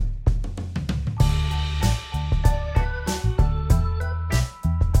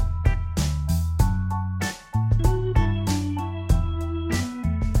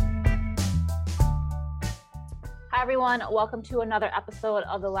everyone. Welcome to another episode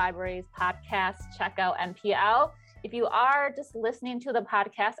of the library's podcast, Check Out NPL. If you are just listening to the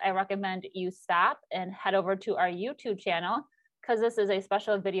podcast, I recommend you stop and head over to our YouTube channel because this is a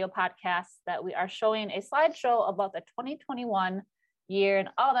special video podcast that we are showing a slideshow about the 2021 year and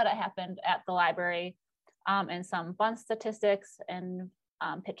all that happened at the library, and some fun statistics and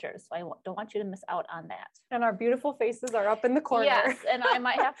pictures. So I don't want you to miss out on that. And our beautiful faces are up in the corner. Yes, and I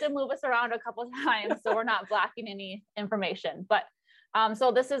might have to move us around a couple of times so we're not blocking any information. But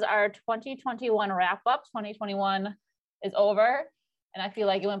so this is our 2021 wrap up. 2021 is over, and I feel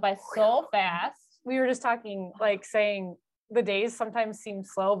like it went by so fast. We were just talking, like saying the days sometimes seem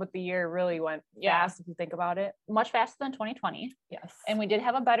slow, but the year really went fast if you think about it. Much faster than 2020. Yes. And we did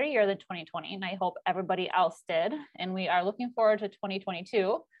have a better year than 2020, and I hope everybody else did. And we are looking forward to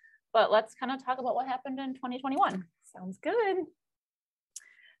 2022. But let's kind of talk about what happened in 2021. Sounds good.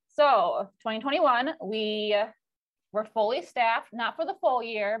 So 2021, we were fully staffed, not for the full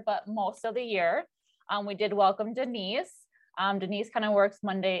year, but most of the year. We did welcome Denise. Denise kind of works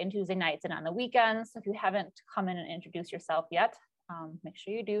Monday and Tuesday nights and on the weekends. So if you haven't come in and introduced yourself yet, make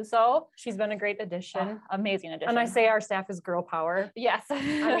sure you do so. She's been a great addition. Amazing addition. And I say our staff is girl power. Yes.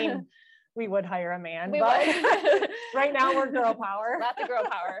 I mean, we would hire a man, but right now we're girl power. Lots of girl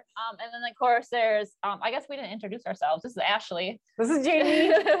power. And then of course there's, I guess we didn't introduce ourselves. This is Ashley. This is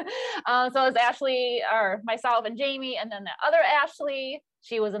Jamie. So it's Ashley, or myself and Jamie, and then the other Ashley.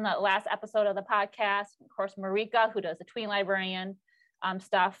 She was in the last episode of the podcast. Of course, Marika, who does the tween librarian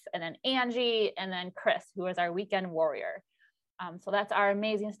stuff, and then Angie, and then Chris, who is our weekend warrior. So that's our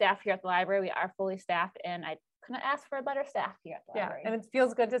amazing staff here at the library. We are fully staffed, and I couldn't ask for a better staff here at the library. And it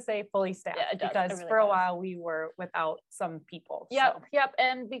feels good to say fully staffed, because really for a while we were without some people. Yep.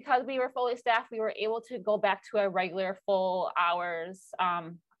 And because we were fully staffed, we were able to go back to our regular full hours.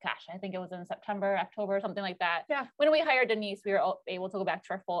 I think it was in September, October, something like that. Yeah. When we hired Denise, we were able to go back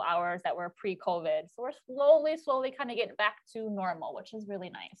to our full hours that were pre-COVID. So we're slowly kind of getting back to normal, which is really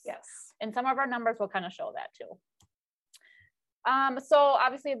nice. Yes. And some of our numbers will kind of show that too. So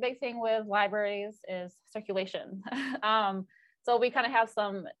obviously a big thing with libraries is circulation. So we kind of have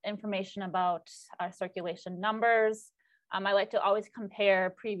some information about our circulation numbers. I like to always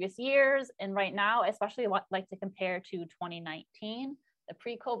compare previous years, and right now, especially like to compare to 2019, the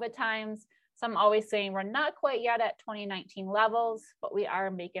pre-COVID times. So I'm always saying we're not quite yet at 2019 levels, but we are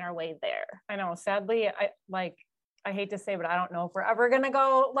making our way there. I know, sadly, I hate to say, but I don't know if we're ever going to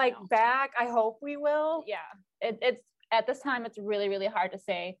go back. I hope we will. Yeah, it's at this time, it's really, really hard to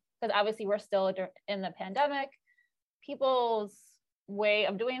say, because obviously we're still in the pandemic. People's way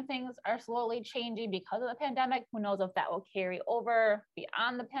of doing things are slowly changing because of the pandemic. Who knows if that will carry over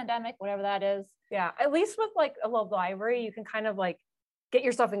beyond the pandemic, whatever that is. Yeah, at least with like a local library, you can kind of like get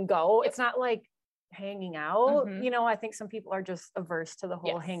your stuff and go. It's not like hanging out. Mm-hmm. You know, I think some people are just averse to the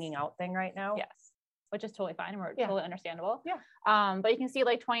whole hanging out thing right now. Yes. Which is totally fine. We're totally understandable. Yeah. But you can see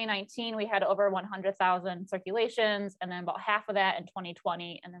like 2019, we had over 100,000 circulations, and then about half of that in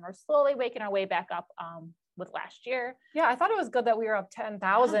 2020. And then we're slowly waking our way back up with last year. Yeah. I thought it was good that we were up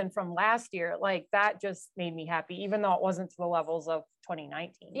 10,000 from last year. Like that just made me happy, even though it wasn't to the levels of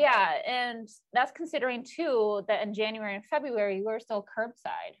 2019. Yeah. And that's considering too, that in January and February, we were still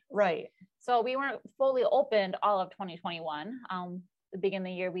curbside. Right. So we weren't fully opened all of 2021. The beginning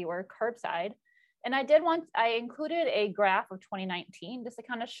of the year, we were curbside. And I included a graph of 2019 just to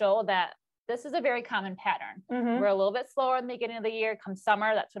kind of show that this is a very common pattern. Mm-hmm. We're a little bit slower in the beginning of the year. Come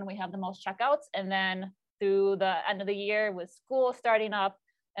summer, that's when we have the most checkouts. And then through the end of the year with school starting up,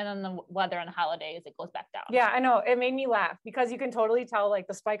 and then the weather and holidays, it goes back down. Yeah, I know. It made me laugh because you can totally tell like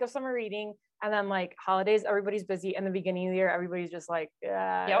the spike of summer reading, and then like holidays, everybody's busy. And the beginning of the year, everybody's just like,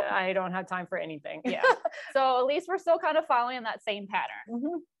 I don't have time for anything. Yeah. So at least we're still kind of following that same pattern.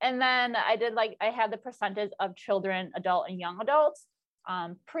 Mm-hmm. And then I had the percentage of children, adult, and young adults.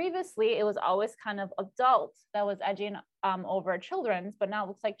 Previously, it was always kind of adults that was edging over children's, but now it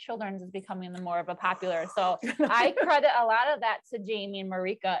looks like children's is becoming more of a popular. So I credit a lot of that to Jamie and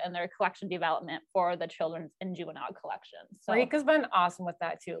Marika and their collection development for the children's and juvenile collections. So Marika's been awesome with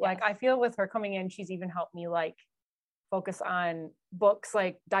that too. Yes. Like I feel with her coming in, she's even helped me like focus on books,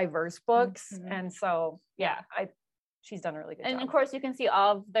 like diverse books. Mm-hmm. And so, she's done a really good job. And of course, you can see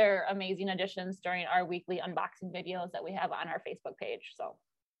all of their amazing additions during our weekly unboxing videos that we have on our Facebook page. So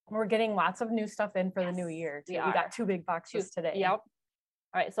we're getting lots of new stuff in for the new year too. We got 2 big boxes today. Yep. All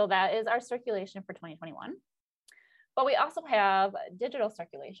right. So that is our circulation for 2021. But we also have digital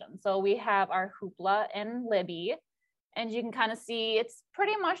circulation. So we have our Hoopla and Libby. And you can kind of see it's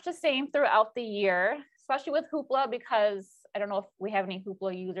pretty much the same throughout the year, especially with Hoopla, because I don't know if we have any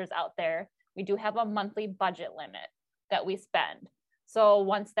Hoopla users out there. We do have a monthly budget limit. that we spend. So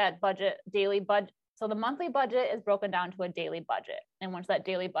once that daily budget, so the monthly budget is broken down to a daily budget. And once that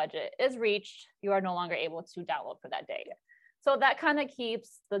daily budget is reached, you are no longer able to download for that day. So that kind of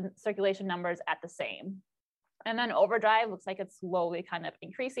keeps the circulation numbers at the same. And then Overdrive looks like it's slowly kind of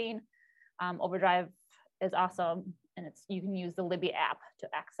increasing. Overdrive is awesome. And you can use the Libby app to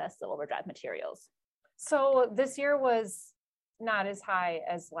access the Overdrive materials. So this year was not as high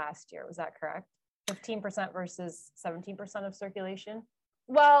as last year. Was that correct? 15% versus 17% of circulation?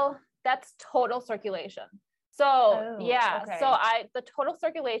 Well, that's total circulation. So yeah, okay. so the total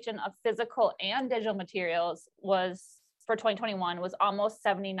circulation of physical and digital materials was for 2021 was almost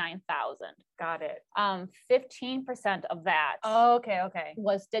 79,000. Got it. 15% of that okay.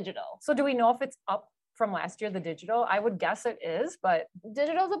 was digital. So do we know if it's up from last year, the digital? I would guess it is, but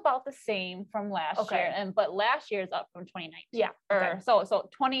digital's about the same from last year, but last year is up from 2019. Yeah. Okay. So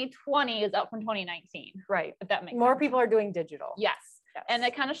 2020 is up from 2019. Right. If that makes more sense. People are doing digital. Yes. And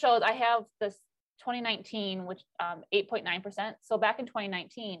it kind of shows, I have this 2019, which 8.9%. So back in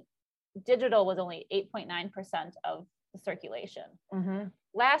 2019, digital was only 8.9% of the circulation. Mm-hmm.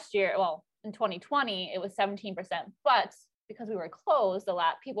 Last year, well, in 2020, it was 17%, but because we were closed, a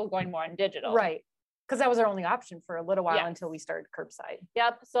lot of people were going more on digital. Right. Because that was our only option for a little while until we started curbside.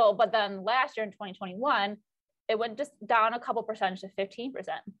 Yep. So, but then last year in 2021, it went just down a couple percentage to 15%.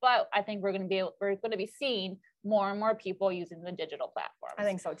 But I think we're going to be seeing more and more people using the digital platforms. I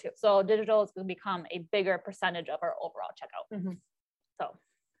think so too. So digital is going to become a bigger percentage of our overall checkout. Mm-hmm. So,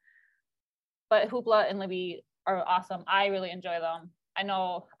 but Hoopla and Libby are awesome. I really enjoy them. I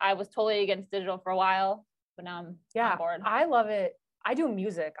know I was totally against digital for a while, but now I'm on board. I love it. I do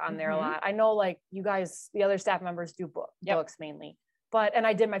music on there a lot. I know like you guys, the other staff members do books mainly. And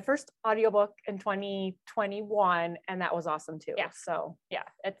I did my first audiobook in 2021 and that was awesome too. Yeah. So yeah,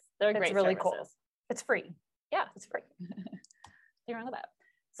 they're great. It's really services. cool. It's free. Yeah, it's free. You're wrong with that.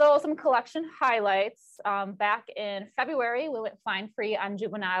 So some collection highlights. Back in February, we went fine free on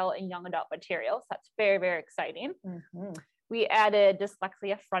juvenile and young adult materials. That's very, very exciting. Mm-hmm. We added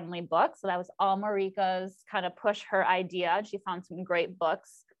dyslexia friendly books. So that was all Marika's kind of push her idea. She found some great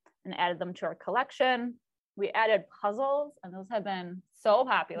books and added them to our collection. We added puzzles and those have been so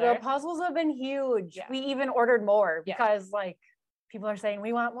popular. The puzzles have been huge. Yeah. We even ordered more because like people are saying,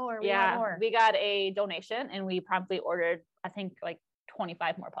 we want more, we want more. We got a donation and we promptly ordered, I think like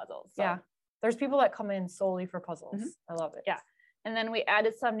 25 more puzzles. So. Yeah. There's people that come in solely for puzzles. Mm-hmm. I love it. Yeah. And then we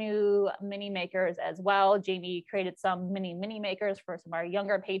added some new mini makers as well. Jamie created some mini makers for some of our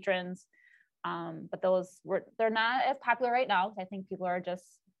younger patrons. But they're not as popular right now. I think people are just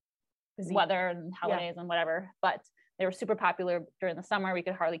busy. Weather and holidays and whatever, but they were super popular during the summer. We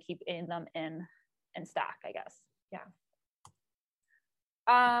could hardly keep them in stock, I guess. Yeah.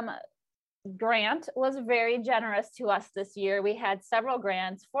 Grant was very generous to us this year. We had several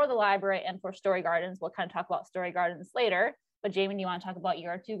grants for the library and for Story Gardens. We'll kind of talk about Story Gardens later. But Jamie, you want to talk about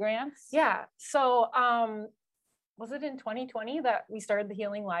your 2 grants? Yeah. So was it in 2020 that we started the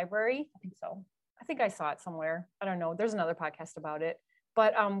Healing Library? I think so. I think I saw it somewhere. I don't know. There's another podcast about it.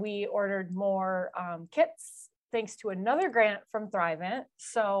 But we ordered more kits thanks to another grant from Thrivent.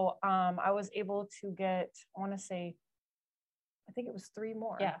 So I was able to get, I think it was 3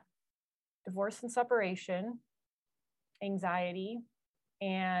 more. Yeah. Divorce and separation, anxiety,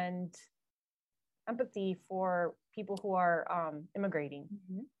 and empathy for people who are immigrating.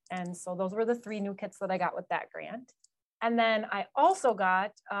 Mm-hmm. And so those were the 3 new kits that I got with that grant. And then I also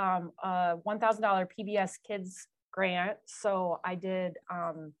got a $1,000 PBS Kids grant. So I did,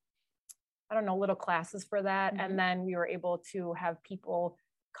 little classes for that. Mm-hmm. And then we were able to have people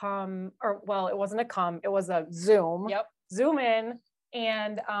come, it wasn't it was a Zoom. Yep. Zoom in.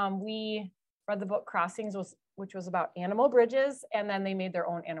 And we read the book Crossings, which was about animal bridges. And then they made their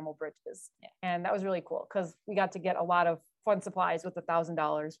own animal bridges. Yeah. And that was really cool because we got to get a lot of fun supplies with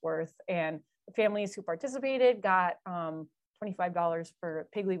 $1,000 worth. And the families who participated got $25 for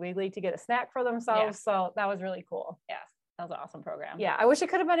Piggly Wiggly to get a snack for themselves. Yeah. So that was really cool. Yeah, that was an awesome program. Yeah, I wish it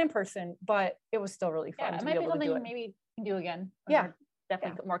could have been in person, but it was still really fun. Yeah, it might be something maybe you can do again. Yeah,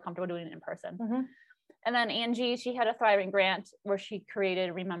 definitely more comfortable doing it in person. Mm-hmm. And then Angie, she had a Thrivent grant where she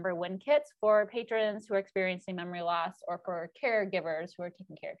created Remember When kits for patrons who are experiencing memory loss or for caregivers who are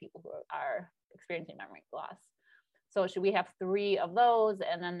taking care of people who are experiencing memory loss. So we have 3 of those,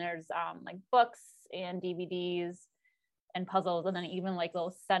 and then there's like books and DVDs and puzzles, and then even like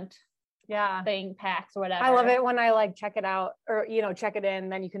those scent thing packs or whatever. I love it when I like check it out or check it in,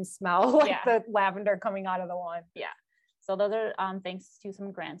 then you can smell like the lavender coming out of the one. Yeah. So those are thanks to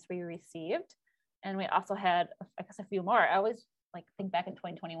some grants we received. And we also had, I guess, a few more. I always like think back in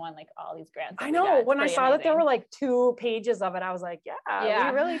 2021, like all these grants. I know when I saw that there were like 2 pages of it, I was like,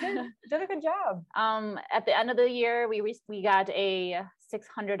 yeah, we really did a good job. At the end of the year, we got a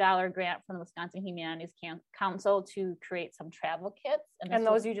 $600 grant from the Wisconsin Humanities Council to create some travel kits. And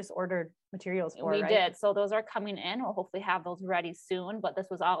those you just ordered materials for, we right? did. So those are coming in. We'll hopefully have those ready soon, but this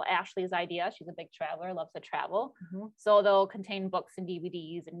was all Ashley's idea. She's a big traveler, loves to travel. So they'll contain books and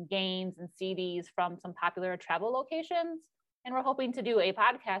DVDs and games and CDs from some popular travel locations. And we're hoping to do a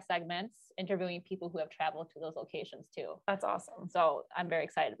podcast segment interviewing people who have traveled to those locations too. That's awesome. So I'm very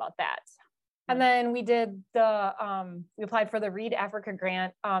excited about that. And then we did we applied for the Read Africa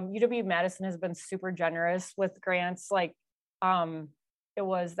grant. UW-Madison has been super generous with grants. Like it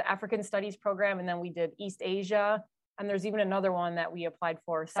was the African Studies program, and then we did East Asia. And there's even another one that we applied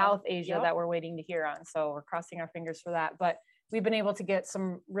for, South Asia, that we're waiting to hear on. So we're crossing our fingers for that. But we've been able to get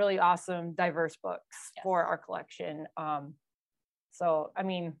some really awesome, diverse books for our collection. So, I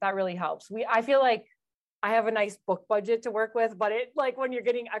mean, that really helps. I feel like I have a nice book budget to work with, but it like when you're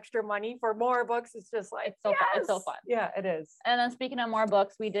getting extra money for more books, it's just like, it's so fun. Yeah, it is. And then speaking of more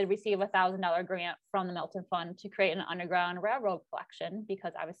books, we did receive a $1,000 grant from the Melton Fund to create an Underground Railroad collection,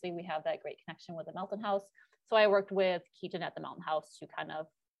 because obviously we have that great connection with the Melton House. So I worked with Keaton at the Melton House to kind of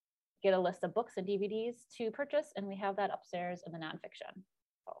get a list of books and DVDs to purchase. And we have that upstairs in the nonfiction.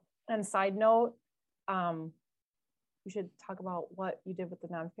 So. And side note, we should talk about what you did with the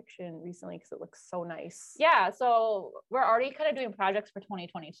nonfiction recently, because it looks so nice. Yeah, so we're already kind of doing projects for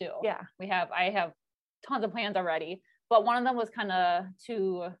 2022. Yeah, I have tons of plans already, but one of them was kind of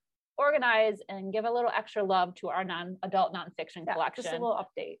to organize and give a little extra love to our adult nonfiction collection. Just a little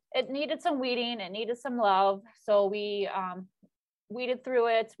update. It needed some weeding, it needed some love, so we weeded through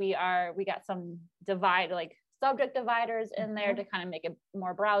it. We got some subject dividers in there to kind of make it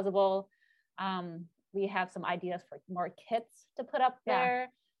more browsable. We have some ideas for more kits to put up there.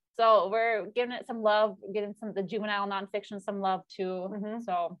 So we're giving it some love, getting some of the juvenile nonfiction some love too.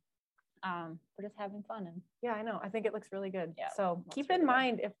 So we're just having fun. And yeah, I know. I think it looks really good. Yeah, so keep in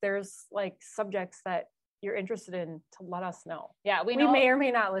mind if there's like subjects that you're interested in, to let us know. Yeah, we may or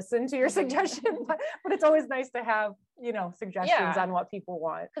may not listen to your suggestion, but it's always nice to have, suggestions on what people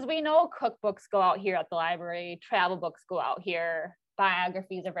want. Because we know cookbooks go out here at the library, travel books go out here.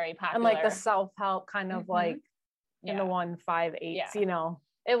 Biographies are very popular, and like the self-help kind of like in the 1-5-8s,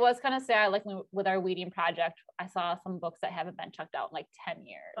 It was kind of sad, like with our weeding project, I saw some books that haven't been checked out in like 10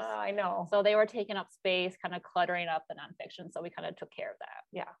 years. I know. So they were taking up space, kind of cluttering up the nonfiction. So we kind of took care of that.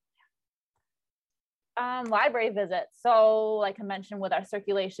 Yeah. Library visits. So like I mentioned, with our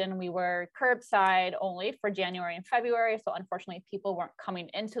circulation, we were curbside only for January and February. So unfortunately, people weren't coming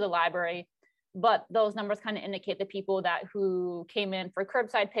into the library. But those numbers kind of indicate the people who came in for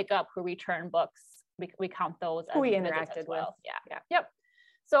curbside pickup, who return books. We count those as we interacted as well. Yeah. Yep.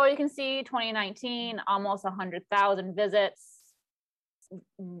 So you can see 2019, almost 100,000 visits.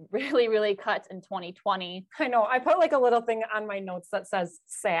 Really, really cut in 2020. I know. I put like a little thing on my notes that says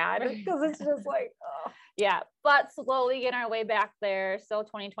sad, because it's just like, oh. Yeah, but slowly getting our way back there. So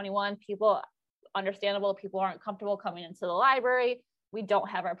 2021, people aren't comfortable coming into the library. We don't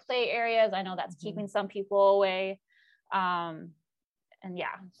have our play areas. I know that's keeping some people away. And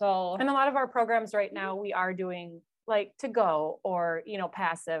a lot of our programs right now, we are doing like to go or,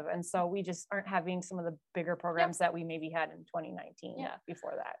 passive. And so we just aren't having some of the bigger programs that we maybe had in 2019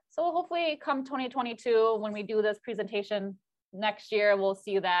 before that. So hopefully come 2022, when we do this presentation next year, we'll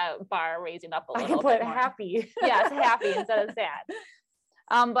see that bar raising up a little bit more. I can put happy. Yes, happy instead of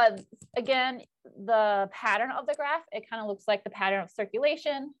sad. But again, the pattern of the graph, it kind of looks like the pattern of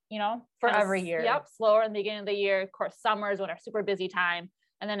circulation, for every year. Yep. Slower in the beginning of the year. Of course, summer is when our super busy time.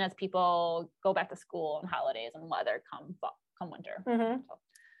 And then as people go back to school and holidays and weather come winter.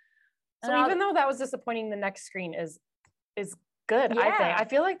 So even though that was disappointing, the next screen is good. I think. I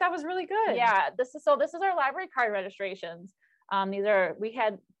feel like that was really good. Yeah. This is our library card registrations. We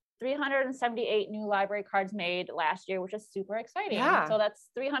had 378 new library cards made last year, which is super exciting. Yeah. So that's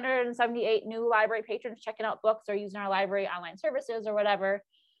 378 new library patrons checking out books or using our library online services or whatever.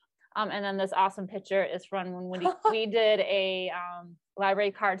 And then this awesome picture is from when we did a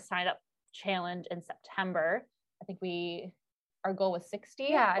library card sign up challenge in September. I think our goal was 60.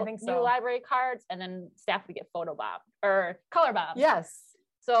 Yeah, I think so. New library cards, and then staff would get photobombed or color bombed. Yes.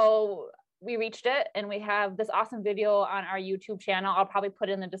 So we reached it, and we have this awesome video on our YouTube channel. I'll probably put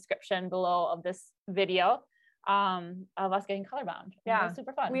it in the description below of this video of us getting color bombed. Yeah, it was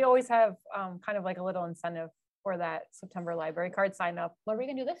super fun. We always have kind of like a little incentive for that September library card sign up. What are we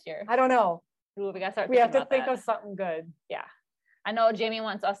gonna do this year? I don't know. Ooh, we have to think of something good. Yeah. I know Jamie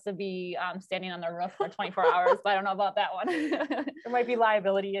wants us to be standing on the roof for 24 hours, but I don't know about that one. There might be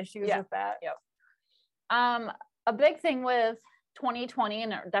liability issues with that. Yep. A big thing with 2020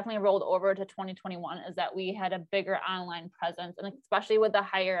 and it definitely rolled over to 2021 is that we had a bigger online presence, and especially with the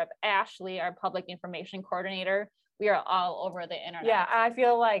hire of Ashley, our public information coordinator, we are all over the internet. Yeah, I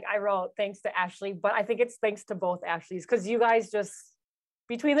feel like I wrote thanks to Ashley, but I think it's thanks to both Ashleys because you guys just,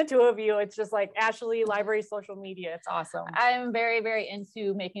 between the two of you, it's just like Ashley, library, social media. It's awesome. I'm very, very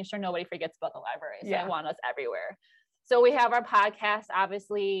into making sure nobody forgets about the library. So Yeah. I want us everywhere. So we have our podcast,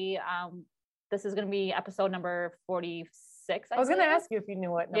 obviously. This is going to be episode number 46. I was going to ask you if you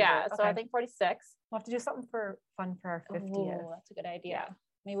knew what number. Yeah, so Okay. I think 46. We'll have to do something fun for our 50th. Ooh, that's a good idea. Yeah.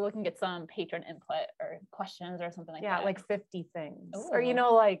 Maybe we can get some patron input or questions or something like that. Yeah, like 50 things. Ooh.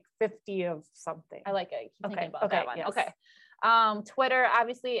 Or, like 50 of something. I like it. Keep thinking about Okay, that one. yes. Okay. Twitter,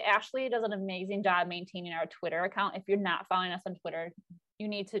 obviously, Ashley does an amazing job maintaining our Twitter account. If you're not following us on Twitter, you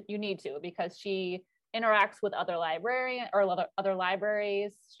need to because she interacts with other librarians or other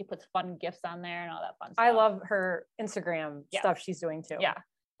libraries. She puts fun gifts on there and all that fun stuff. I love her Instagram stuff she's doing too. Yeah.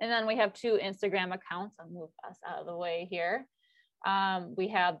 And then we have 2 Instagram accounts. I'll move us out of the way here. We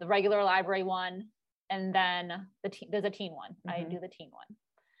have the regular library one, and then there's a teen one. I do the teen one.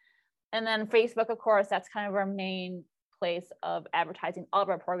 And then Facebook, of course, that's kind of our main place of advertising all of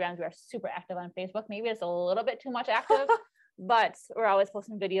our programs. We are super active on Facebook. Maybe it's a little bit too much active, but we're always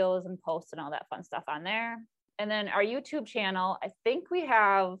posting videos and posts and all that fun stuff on there. And then our YouTube channel, I think we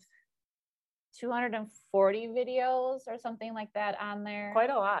have 240 videos or something like that on there. Quite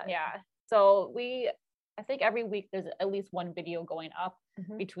a lot. Yeah. So I think every week there's at least one video going up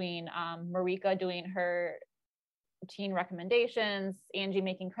between Marika doing her teen recommendations, Angie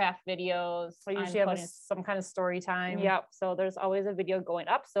making craft videos. So you usually have some kind of story time. Yep. So there's always a video going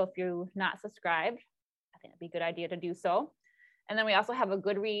up. So if you're not subscribed, I think it'd be a good idea to do so. And then we also have a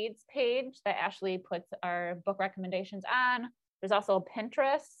Goodreads page that Ashley puts our book recommendations on. There's also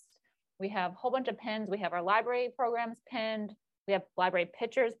Pinterest. We have a whole bunch of pins. We have our library programs pinned. We have library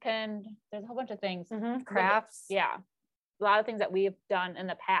pictures pinned. There's a whole bunch of things. Crafts. Yeah. A lot of things that we've done in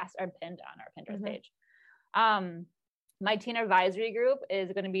the past are pinned on our Pinterest page. My teen advisory group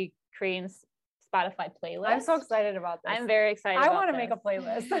is going to be creating Spotify playlists. I'm so excited about this. I'm very excited. I want to make a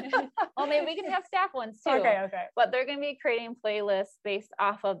playlist. Well, maybe we can have staff ones too. Okay. But they're going to be creating playlists based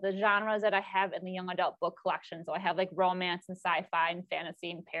off of the genres that I have in the young adult book collection. So I have like romance and sci-fi and fantasy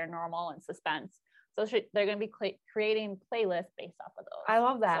and paranormal and suspense. So they're going to be creating playlists based off of those. I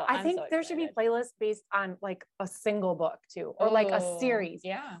love that. So I think there should be playlists based on like a single book too, or like a series.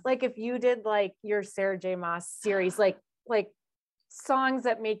 Yeah. Like if you did like your Sarah J. Maas series, like songs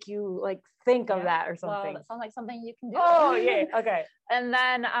that make you like think of that or something. Well, that sounds like something you can do. Oh yeah. Okay. And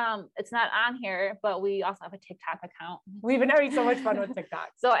then it's not on here, but we also have a TikTok account. We've been having so much fun with TikTok.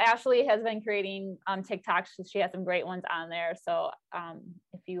 So Ashley has been creating TikToks. She has some great ones on there. So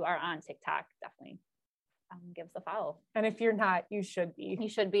if you are on TikTok, definitely give us a follow. And if you're not, you should be. You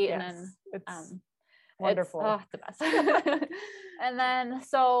should be. Yes. And then it's wonderful. It's the best. And then,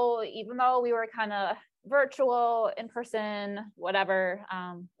 so even though we were kind of virtual, in person, whatever,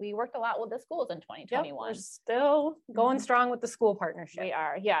 we worked a lot with the schools in 2021. Yep, we're still going strong with the school partnership. We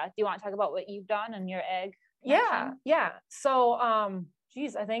are. Yeah. Do you want to talk about what you've done in your egg? Yeah. So,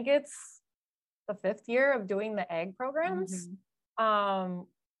 I think it's the 5th year of doing the egg programs.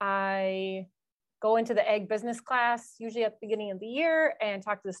 I go into the egg business class usually at the beginning of the year and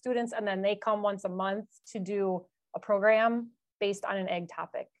talk to the students, and then they come once a month to do a program based on an egg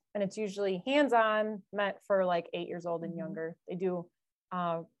topic. And it's usually hands-on, meant for like 8 years old and younger. They do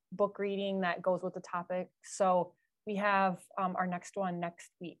book reading that goes with the topic. So we have our next one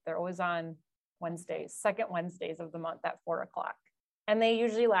next week. They're always on Wednesdays, second Wednesdays of the month at 4 o'clock. And they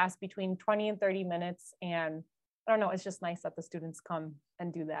usually last between 20 and 30 minutes. And I don't know, it's just nice that the students come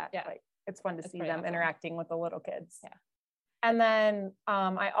and do that. Yeah. Like, it's fun to see them awesome. interacting with the little kids. Yeah. And then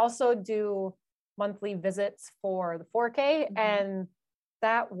I also do monthly visits for the 4K, and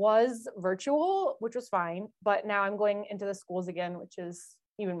that was virtual, which was fine. But now I'm going into the schools again, which is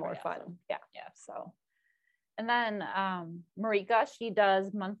even more fun. Awesome. Yeah. So, and then Marika, she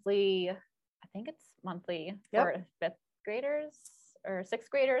does monthly, I think it's monthly for 5th graders or 6th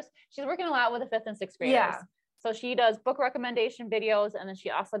graders. She's working a lot with the 5th and 6th graders. Yeah. So she does book recommendation videos, and then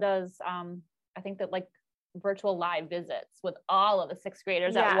she also does, I think that like virtual live visits with all of the 6th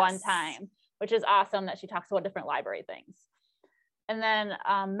graders at one time, which is awesome that she talks about different library things. And then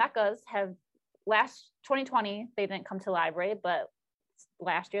MECAs have 2020, they didn't come to library, but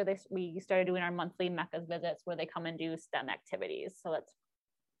last year we started doing our monthly MECAs visits where they come and do STEM activities. So that's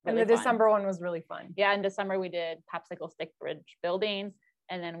And the December one was really fun. Yeah, in December we did popsicle stick bridge building,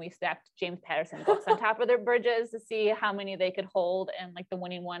 and then we stacked James Patterson books on top of their bridges to see how many they could hold, and like the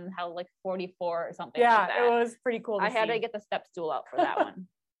winning one held like 44 or something. Yeah, like that. It was pretty cool. I had to get the step stool out for that one.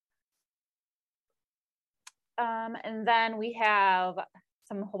 And then we have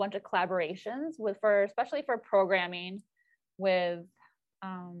a whole bunch of collaborations especially for programming with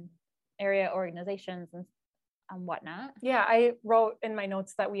area organizations and whatnot. Yeah, I wrote in my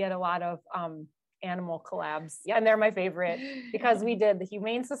notes that we had a lot of animal collabs, and they're my favorite because we did the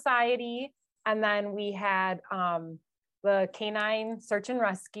Humane Society, and then we had the Canine Search and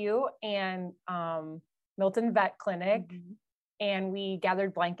Rescue and Milton Vet Clinic, and we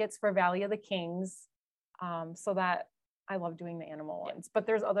gathered blankets for Valley of the Kings. So that I love doing the animal ones, but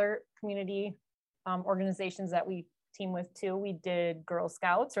there's other community organizations that we team with too. We did Girl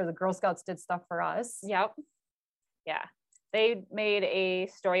Scouts, or the Girl Scouts did stuff for us. Yep. Yeah. They made a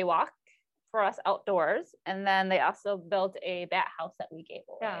story walk for us outdoors, and then they also built a bat house that we gave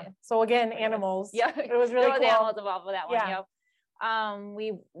away. Yeah. So again, animals. Yeah. It was really cool. Animals involved with that one. Yeah. Yep.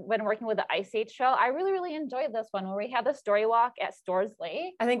 We've been working with the Ice Age Trail. I really, really enjoyed this one where we had the story walk at Stores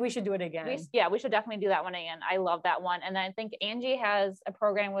Lake. I think we should do it again. We should definitely do that one again. I love that one. And then I think Angie has a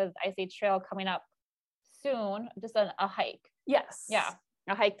program with Ice Age Trail coming up soon, just a hike. Yes. Yeah.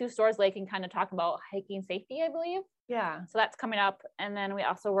 A hike through Stores Lake and kind of talk about hiking safety, I believe. Yeah. So that's coming up. And then we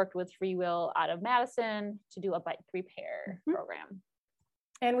also worked with Free Will out of Madison to do a bike repair program.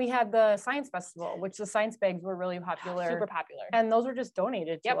 And we had the Science Festival, which the science bags were really popular. Super popular. And those were just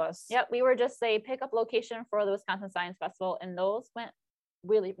donated to us. Yep. We were just a pickup location for the Wisconsin Science Festival, and those went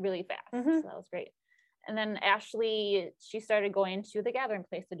really, really fast. So that was great. And then Ashley, she started going to the Gathering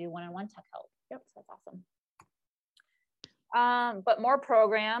Place to do one-on-one tech help. Yep. So that's awesome. But more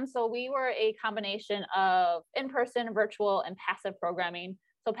programs. So we were a combination of in-person, virtual, and passive programming.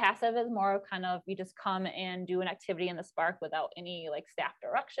 So passive is more kind of, you just come and do an activity in the Spark without any like staff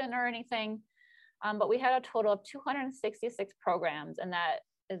direction or anything. But we had a total of 266 programs, and that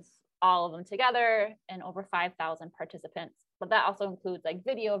is all of them together, and over 5,000 participants. But that also includes like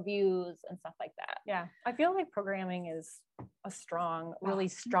video views and stuff like that. Yeah. I feel like programming is a really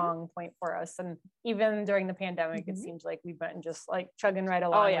strong point for us. And even during the pandemic, it seems like we've been just like chugging right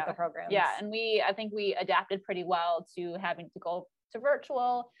along with the programs. Yeah. And I think we adapted pretty well to having to go to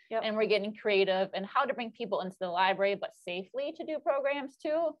virtual, and we're getting creative and how to bring people into the library, but safely to do programs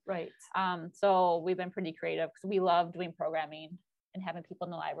too. Right. So we've been pretty creative because we love doing programming and having people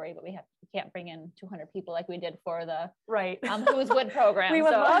in the library, but we can't bring in 200 people like we did for the Who's Wood program. We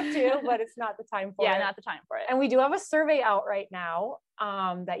would love to, but it's not the time for it. Yeah, not the time for it. And we do have a survey out right now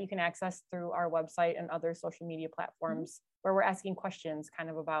that you can access through our website and other social media platforms, where we're asking questions kind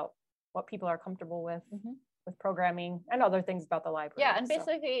of about what people are comfortable with programming and other things about the library. Yeah, and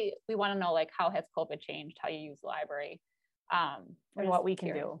basically we want to know like how has COVID changed how you use the library, and what we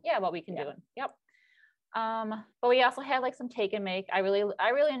can do. Yeah, what we can do. Yep. But we also had like some take and make. I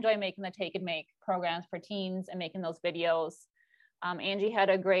really enjoy making the take and make programs for teens and making those videos. Angie had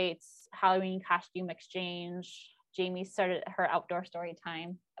a great Halloween costume exchange. Jamie started her outdoor story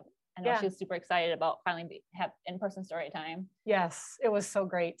time. I know she was super excited about finally have in-person story time. Yes, it was so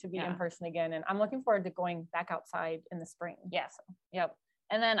great to be in person again. And I'm looking forward to going back outside in the spring. Yes. Yep.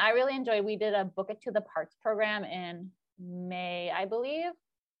 And then I really enjoyed, we did a Book It to the Parks program in May, I believe.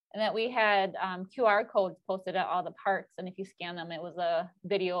 And that we had QR codes posted at all the parks. And if you scan them, it was a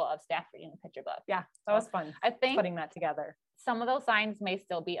video of staff reading the picture book. Yeah, that was fun. I think putting that together. Some of those signs may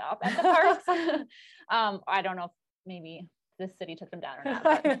still be up at the parks. I don't know if maybe this city took them down or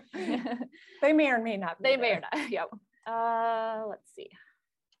not. But they may or may not. They may or not. Yep. Let's see.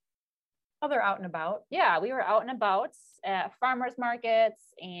 Oh, they're out and about. Yeah, we were out and about at farmers markets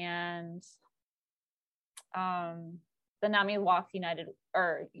and the NAMI Walks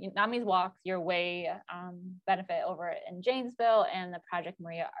NAMI's Walks Your Way benefit over in Janesville, and the Project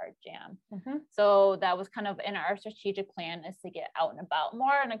Maria Art Jam. So that was kind of in our strategic plan, is to get out and about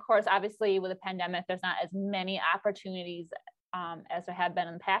more. And of course, obviously with the pandemic, there's not as many opportunities as there had been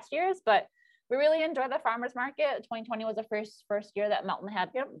in past years, but we really enjoyed the farmers market. 2020 was the first year that Melton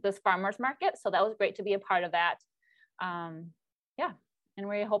had this farmers market. So that was great to be a part of that. And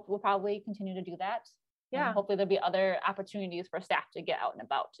we hope we'll probably continue to do that. Yeah. And hopefully there'll be other opportunities for staff to get out and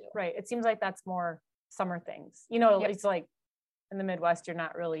about too. Right. It seems like that's more summer things. You know, it's like in the Midwest, you're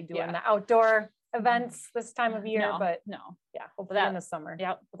not really doing the outdoor events this time of year, but hopefully in the summer.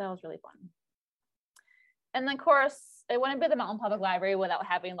 Yeah, that was really fun. And then of course, it wouldn't be the Melton Public Library without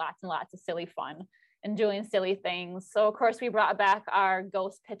having lots and lots of silly fun and doing silly things. So of course we brought back our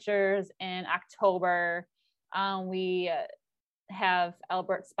ghost pictures in October. We have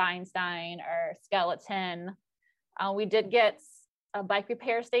Albert Speinstein, our skeleton. We did get a bike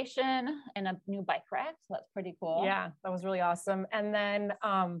repair station and a new bike rack, so that's pretty cool. Yeah, that was really awesome. And then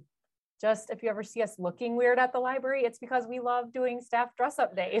just if you ever see us looking weird at the library, it's because we love doing staff dress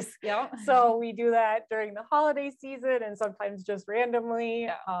up days. Yeah. So we do that during the holiday season and sometimes just randomly.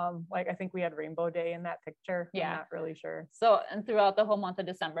 Like I think we had Rainbow Day in that picture. Yeah. I'm not really sure. So, and throughout the whole month of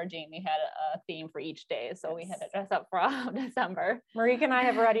December, Jamie had a theme for each day. So we had to dress up for December. Marika and I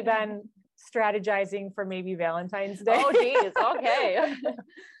have already been strategizing for maybe Valentine's Day. Oh, geez. Okay.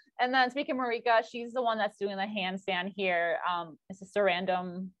 And then speaking of Marika, she's the one that's doing the handstand here. It's just a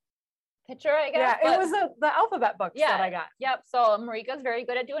random picture, I guess. Yeah, it was the alphabet books that I got. Yep. So Marika's very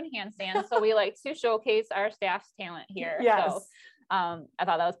good at doing handstands. So we like to showcase our staff's talent here. Yes. So I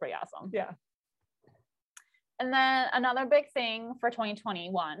thought that was pretty awesome. Yeah. And then another big thing for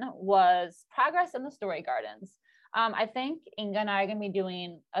 2021 was progress in the story gardens. I think Inga and I are going to be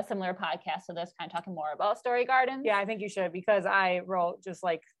doing a similar podcast to this, kind of talking more about story gardens. Yeah, I think you should, because I wrote just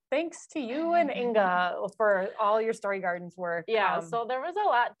like, thanks to you and Inga for all your story gardens work. Yeah, so there was a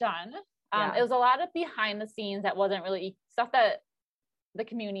lot done. It was a lot of behind the scenes that wasn't really stuff that the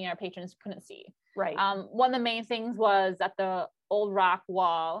community and our patrons couldn't see. Right. One of the main things was that the old rock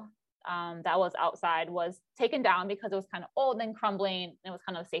wall that was outside was taken down because it was kind of old and crumbling, and it was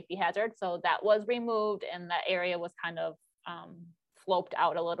kind of a safety hazard. So that was removed, and that area was kind of sloped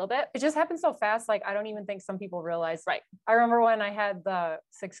out a little bit. It just happened so fast. Like, I don't even think some people realize. Right. I remember when I had the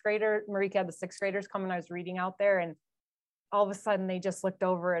Marika had the sixth graders come and I was reading out there, and all of a sudden they just looked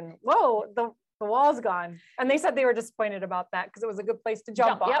over and whoa, the wall's gone. And they said they were disappointed about that because it was a good place to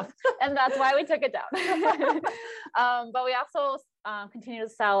jump off. Yep. And that's why we took it down. But we also continue to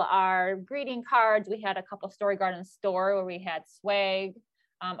sell our greeting cards. We had a couple Story Gardens store where we had swag.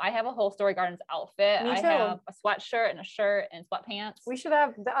 I have a whole Story Gardens outfit. Me too. I have a sweatshirt and a shirt and sweatpants. We should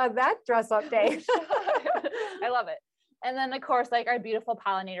have that dress up day. I love it. And then of course, like our beautiful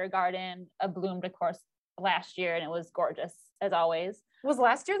pollinator garden bloomed, of course, last year, and it was gorgeous as always. Was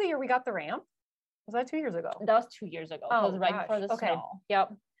last year the year we got the ramp? Was that 2 years ago? That was 2 years ago. Oh, it was right before the snow.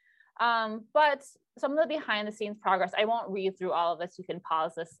 Yep. But some of the behind the scenes progress, I won't read through all of this. You can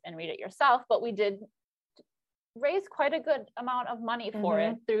pause this and read it yourself, but we did raise quite a good amount of money for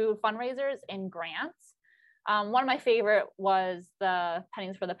it through fundraisers and grants. One of my favorite was the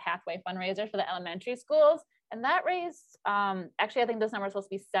Pennies for the Pathway fundraiser for the elementary schools. And that raised, actually, I think this number is supposed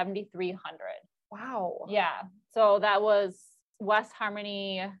to be 7,300. Wow. Yeah. So that was West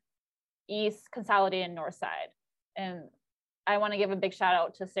Harmony, East Consolidated, North Side. And I want to give a big shout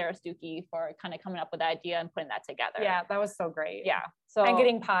out to Sarah Stuckey for kind of coming up with the idea and putting that together. Yeah, that was so great. Yeah. So and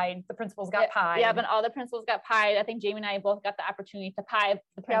getting pied. The principals got pied. Yeah, but all the principals got pied. I think Jamie and I both got the opportunity to pie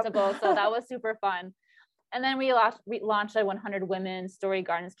the principals. So that was super fun. And then we launched a 100 Women Story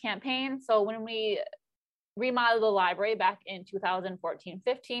Gardens campaign. So when we remodeled the library back in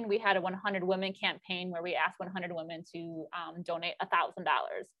 2014-15, we had a 100 Women campaign where we asked 100 women to donate $1,000.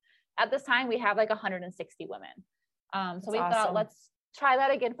 At this time, we have like 160 women. So we thought, let's try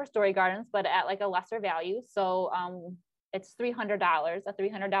that again for Story Gardens, but at like a lesser value. So it's $300, a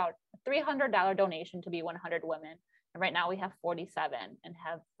 $300 donation to be 100 women. And right now we have 47 and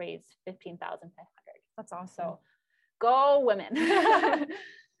have raised $15,500. That's awesome. So go women.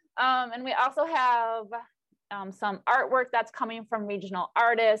 And we also have some artwork that's coming from regional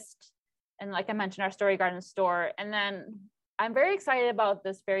artists. And like I mentioned, our Story Garden store. And then I'm very excited about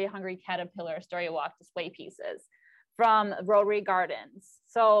this Very Hungry Caterpillar Story Walk display pieces from Rotary Gardens.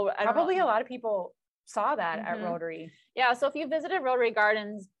 So probably a lot of people saw that at Rotary. Yeah, so if you visited Rotary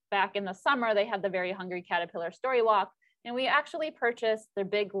Gardens back in the summer, they had the Very Hungry Caterpillar Story Walk, and we actually purchased their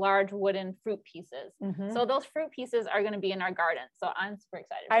big, large wooden fruit pieces. So those fruit pieces are going to be in our garden. So I'm super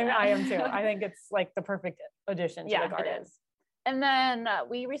excited for that. I am too. I think it's like the perfect addition to the garden. It is. And then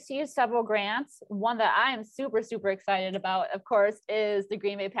we received several grants. One that I am super, super excited about, of course, is the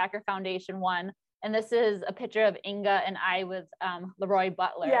Green Bay Packer Foundation one. And this is a picture of Inga and I with Leroy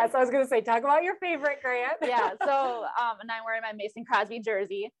Butler. Yes, I was going to say, talk about your favorite grant. Yeah, so, and I'm wearing my Mason Crosby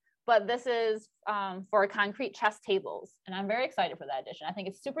jersey, but this is for concrete chess tables. And I'm very excited for that addition. I think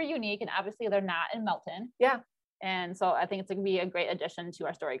it's super unique, and obviously they're not in Melton. Yeah. And so I think it's going to be a great addition to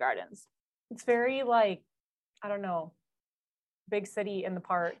our Story Gardens. It's very like, I don't know, big city in the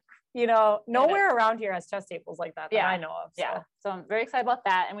park. You know, nowhere around here has chess tables like that I know of. So. Yeah, so I'm very excited about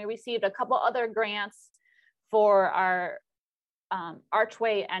that. And we received a couple other grants for our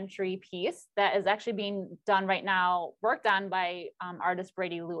archway entry piece that is actually being done right now, worked on by artist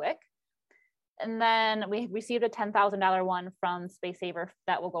Brady Lewick. And then we received a $10,000 one from Space Saver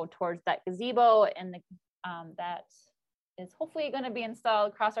that will go towards that gazebo and the, that is hopefully going to be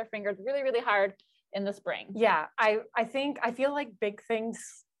installed. Cross our fingers really, really hard in the spring. Yeah, I feel like big things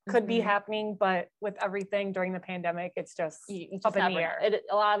could be happening, but with everything during the pandemic, it's just up in the air.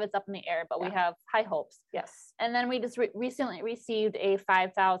 A lot of it's up in the air, but we have high hopes. Yes. And then we just recently received a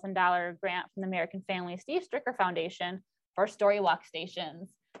 $5,000 grant from the American Family Steve Stricker Foundation for story walk stations.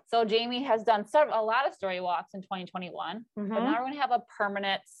 So Jamie has done a lot of story walks in 2021, but now we're going to have a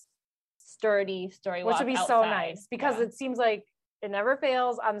permanent, sturdy story walk, which would be so nice, because it seems like it never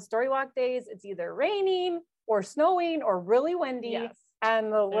fails on the story walk days. It's either raining or snowing or really windy,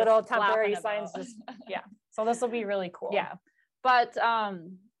 and the little temporary signs just so this will be really cool. But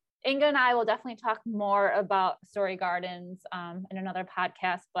Inga and I will definitely talk more about story gardens in another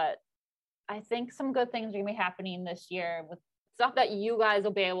podcast, but I think some good things are going to be happening this year with stuff that you guys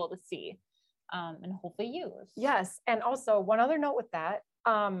will be able to see and hopefully use. Yes. And also one other note with that,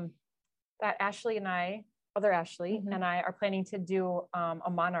 that Ashley and I, other Ashley and I are planning to do a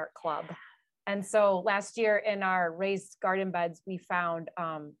monarch club. And so last year in our raised garden beds, we found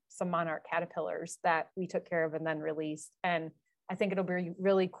some monarch caterpillars that we took care of and then released. And I think it'll be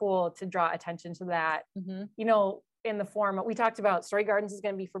really cool to draw attention to that, you know, in the form we talked about. Story Gardens is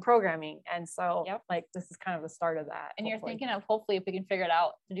going to be for programming. And so like, this is kind of the start of that. And you're thinking of, hopefully if we can figure it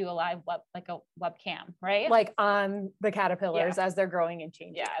out, to do a live webcam, right? Like on the caterpillars as they're growing and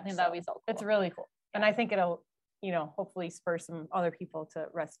changing. Yeah, I think that would be so cool. It's really cool. And I think it'll, you know, hopefully spur some other people to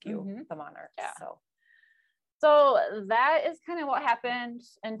rescue the monarchs. So that is kind of what happened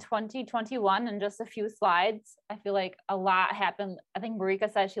in 2021 in just a few slides. I feel like a lot happened. I think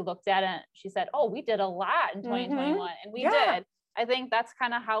Marika said she looked at it. She said, oh, we did a lot in 2021. And we did. I think that's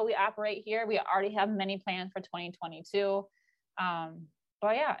kind of how we operate here. We already have many plans for 2022.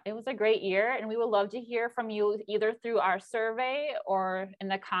 But yeah, it was a great year. And we would love to hear from you either through our survey or in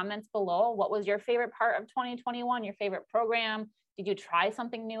the comments below. What was your favorite part of 2021? Your favorite program? Did you try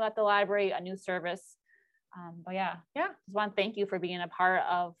something new at the library, a new service? But just want to thank you for being a part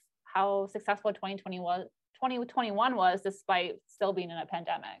of how successful 2021 was, despite still being in a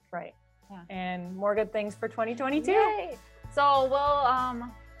pandemic. Right. Yeah. And more good things for 2022. Yay. So we'll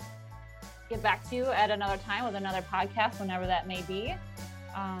get back to you at another time with another podcast, whenever that may be.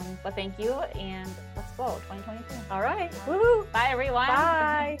 But thank you, and let's go 2022. All right. Woo-hoo. Bye, everyone.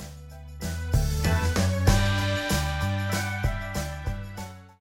 Bye.